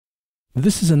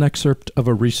This is an excerpt of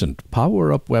a recent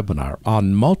PowerUp webinar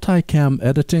on multicam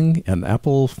editing in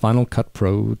Apple Final Cut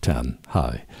Pro 10.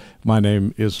 Hi, my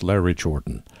name is Larry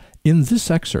Jordan. In this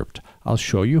excerpt, I'll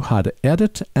show you how to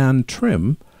edit and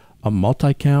trim a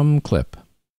multicam clip.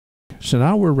 So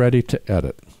now we're ready to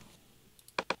edit.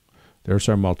 There's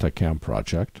our multicam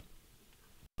project.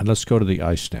 And let's go to the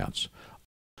iStance.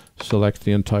 Select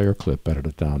the entire clip, edit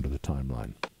it down to the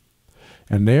timeline.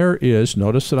 And there is,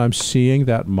 notice that I'm seeing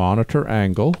that monitor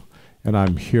angle, and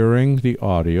I'm hearing the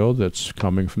audio that's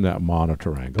coming from that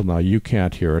monitor angle. Now you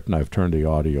can't hear it, and I've turned the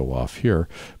audio off here,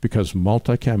 because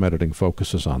multicam editing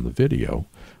focuses on the video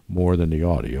more than the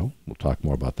audio. We'll talk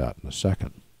more about that in a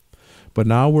second. But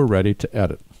now we're ready to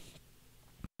edit.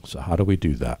 So how do we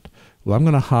do that? Well, I'm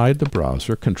going to hide the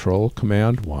browser,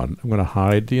 Control-Command-1. I'm going to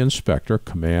hide the inspector,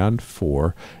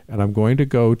 Command-4, and I'm going to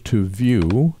go to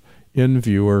View, in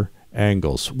Viewer,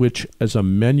 Angles, which as a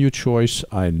menu choice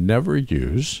I never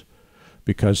use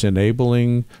because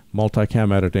enabling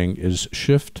multicam editing is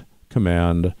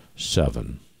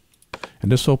Shift-Command-7.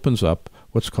 And this opens up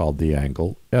what's called the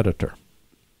Angle Editor.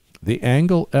 The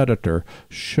Angle Editor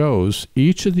shows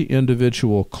each of the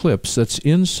individual clips that's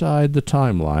inside the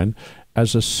timeline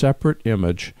as a separate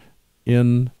image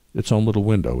in its own little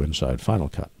window inside Final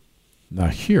Cut. Now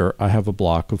here I have a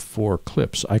block of 4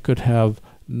 clips. I could have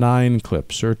 9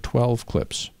 clips or 12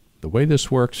 clips. The way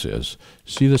this works is,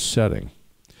 see the setting.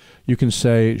 You can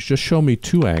say, just show me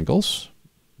 2 angles.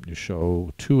 You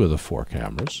show 2 of the 4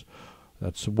 cameras.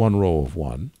 That's 1 row of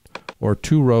 1. Or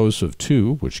 2 rows of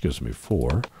 2, which gives me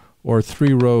 4. Or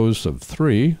 3 rows of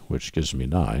 3, which gives me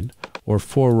 9. Or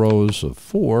 4 rows of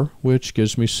 4, which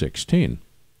gives me 16.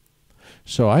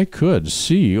 So I could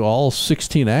see all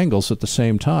 16 angles at the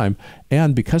same time,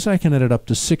 and because I can edit up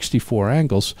to 64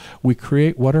 angles, we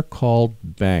create what are called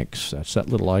banks. That's that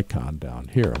little icon down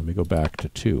here. Let me go back to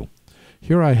 2.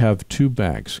 Here I have 2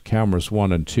 banks, cameras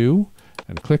 1 and 2,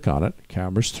 and click on it,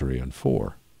 cameras 3 and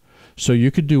 4. So you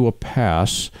could do a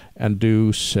pass and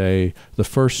do, say, the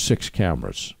first 6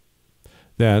 cameras.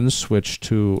 Then switch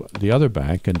to the other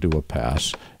bank and do a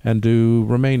pass and do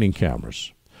remaining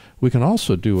cameras. We can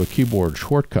also do a keyboard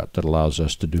shortcut that allows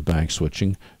us to do bank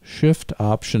switching, Shift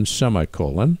Option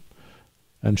semicolon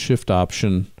and Shift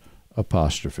Option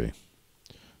apostrophe.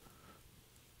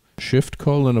 Shift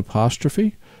colon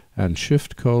apostrophe and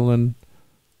Shift colon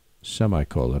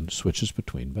semicolon switches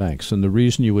between banks. And the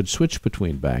reason you would switch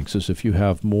between banks is if you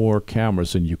have more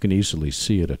cameras than you can easily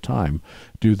see at a time,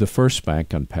 do the first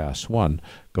bank on pass 1,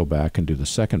 go back and do the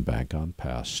second bank on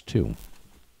pass 2.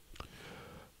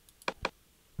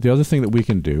 The other thing that we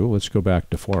can do, let's go back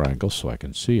to 4 angles so I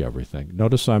can see everything.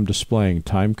 Notice I'm displaying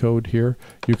timecode here.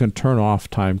 You can turn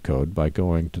off timecode by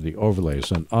going to the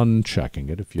overlays and unchecking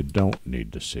it if you don't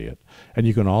need to see it. And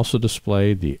you can also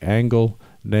display the angle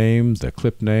name, the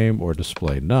clip name, or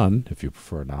display none if you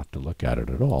prefer not to look at it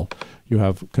at all. You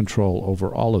have control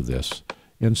over all of this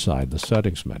inside the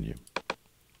settings menu.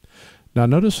 Now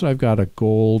notice that I've got a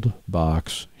gold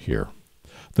box here.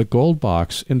 The gold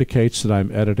box indicates that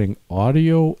I'm editing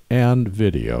audio and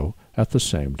video at the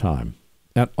same time.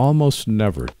 And almost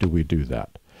never do we do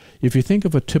that. If you think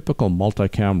of a typical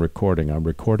multicam recording, I'm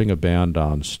recording a band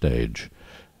on stage.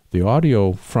 The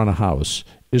audio front of house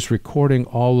is recording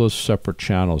all those separate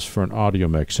channels for an audio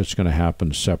mix that's going to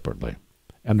happen separately.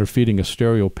 And they're feeding a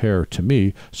stereo pair to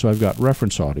me, so I've got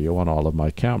reference audio on all of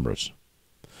my cameras.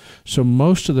 So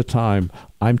most of the time,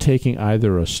 I'm taking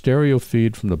either a stereo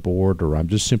feed from the board or I'm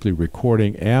just simply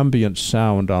recording ambient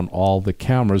sound on all the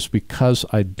cameras because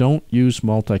I don't use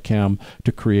multicam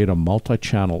to create a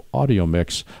multi-channel audio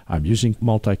mix. I'm using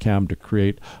multicam to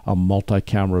create a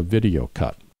multi-camera video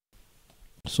cut.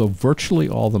 So virtually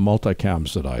all the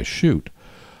multicams that I shoot,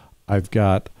 I've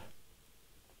got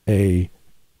the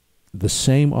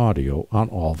same audio on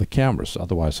all the cameras.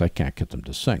 Otherwise, I can't get them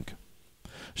to sync.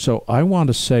 So I want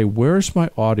to say, where's my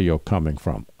audio coming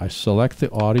from? I select the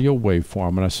audio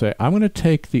waveform and I say, I'm going to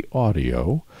take the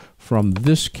audio from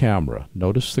this camera.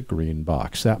 Notice the green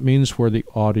box. That means where the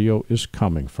audio is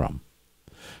coming from.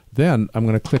 Then I'm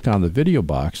going to click on the video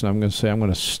box and I'm going to say, I'm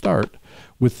going to start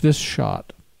with this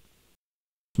shot.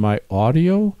 My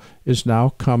audio is now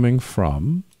coming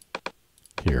from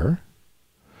here,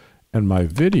 and my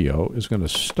video is going to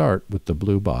start with the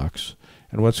blue box.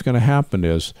 And what's going to happen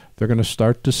is they're going to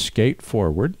start to skate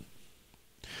forward,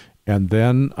 and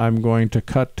then I'm going to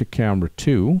cut to camera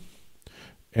 2,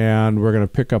 and we're going to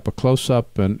pick up a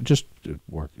close-up and just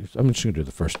work. I'm just going to do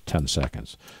the first 10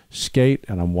 seconds. Skate,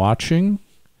 and I'm watching,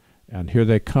 and here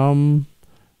they come,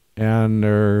 and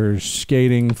they're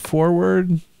skating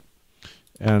forward,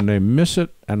 and they miss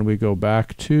it, and we go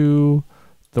back to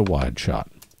the wide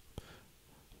shot.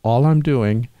 All I'm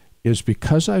doing is,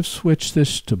 because I've switched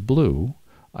this to blue,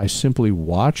 I simply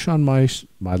watch on my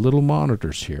little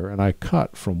monitors here, and I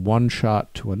cut from one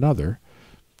shot to another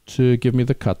to give me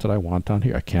the cut that I want on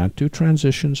here. I can't do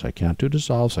transitions, I can't do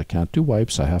dissolves, I can't do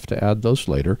wipes, I have to add those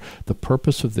later. The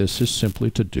purpose of this is simply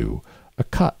to do a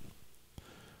cut.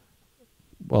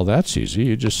 Well, that's easy.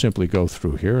 You just simply go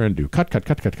through here and do cut, cut,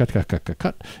 cut, cut, cut, cut, cut, cut,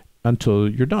 cut until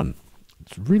you're done.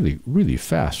 It's really, really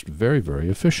fast, very, very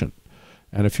efficient.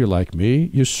 And if you're like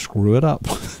me, you screw it up.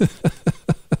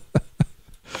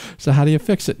 So how do you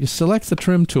fix it? You select the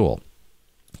trim tool,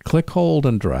 click, hold,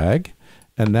 and drag,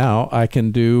 and now I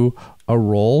can do a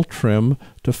roll trim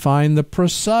to find the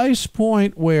precise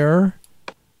point where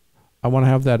I want to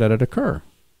have that edit occur.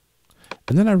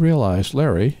 And then I realized,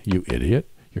 Larry, you idiot,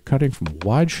 you're cutting from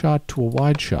wide shot to a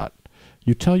wide shot.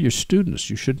 You tell your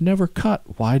students you should never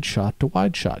cut wide shot to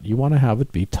wide shot. You want to have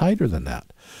it be tighter than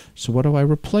that. So what do I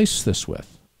replace this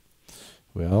with?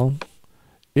 Well,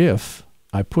 if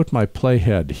I put my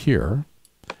playhead here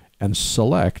and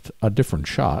select a different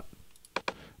shot,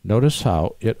 notice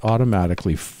how it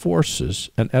automatically forces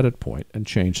an edit point and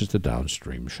changes the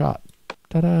downstream shot.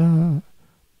 Ta-da!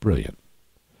 Brilliant.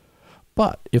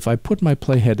 But if I put my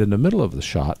playhead in the middle of the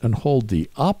shot and hold the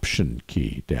Option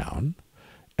key down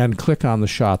and click on the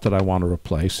shot that I want to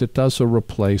replace, it does a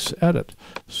replace edit.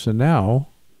 So now,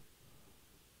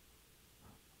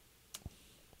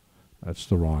 that's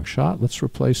the wrong shot. Let's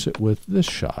replace it with this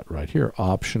shot right here,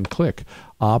 Option click.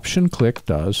 Option click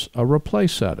does a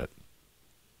replace edit.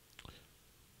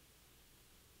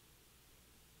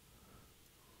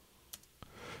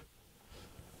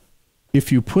 If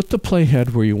you put the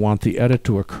playhead where you want the edit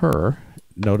to occur,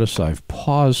 notice I've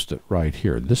paused it right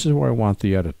here. This is where I want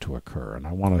the edit to occur, and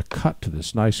I want to cut to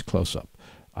this nice close-up.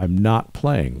 I'm not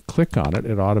playing. Click on it,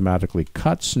 it automatically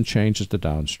cuts and changes the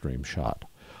downstream shot.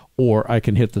 Or I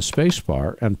can hit the space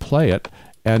bar and play it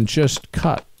and just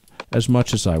cut as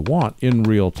much as I want in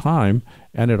real time,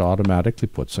 and it automatically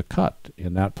puts a cut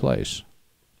in that place.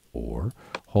 Or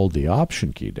hold the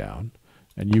Option key down,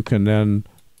 and you can then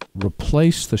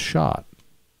replace the shot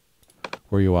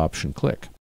where you Option click.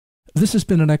 This has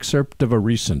been an excerpt of a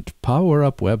recent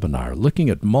PowerUp webinar looking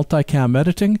at multicam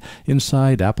editing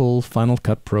inside Apple Final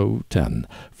Cut Pro 10.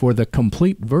 For the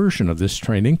complete version of this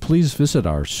training, please visit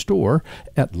our store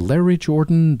at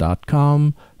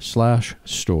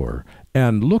larryjordan.com/store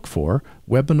and look for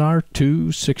Webinar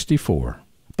 264.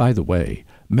 By the way,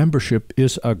 membership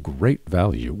is a great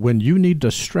value when you need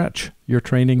to stretch your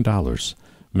training dollars.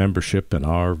 Membership in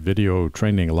our video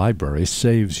training library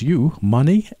saves you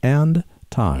money and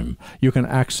time. You can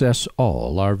access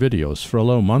all our videos for a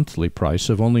low monthly price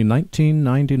of only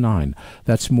 $19.99.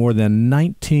 That's more than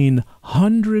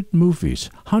 1,900 movies,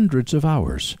 hundreds of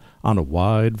hours, on a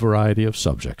wide variety of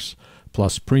subjects.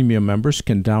 Plus, premium members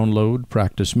can download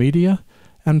practice media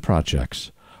and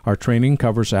projects. Our training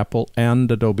covers Apple and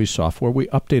Adobe software. We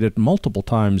update it multiple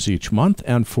times each month,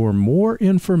 and for more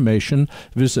information,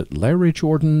 visit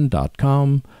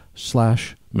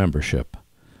larryjordan.com/membership.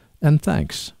 And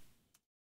thanks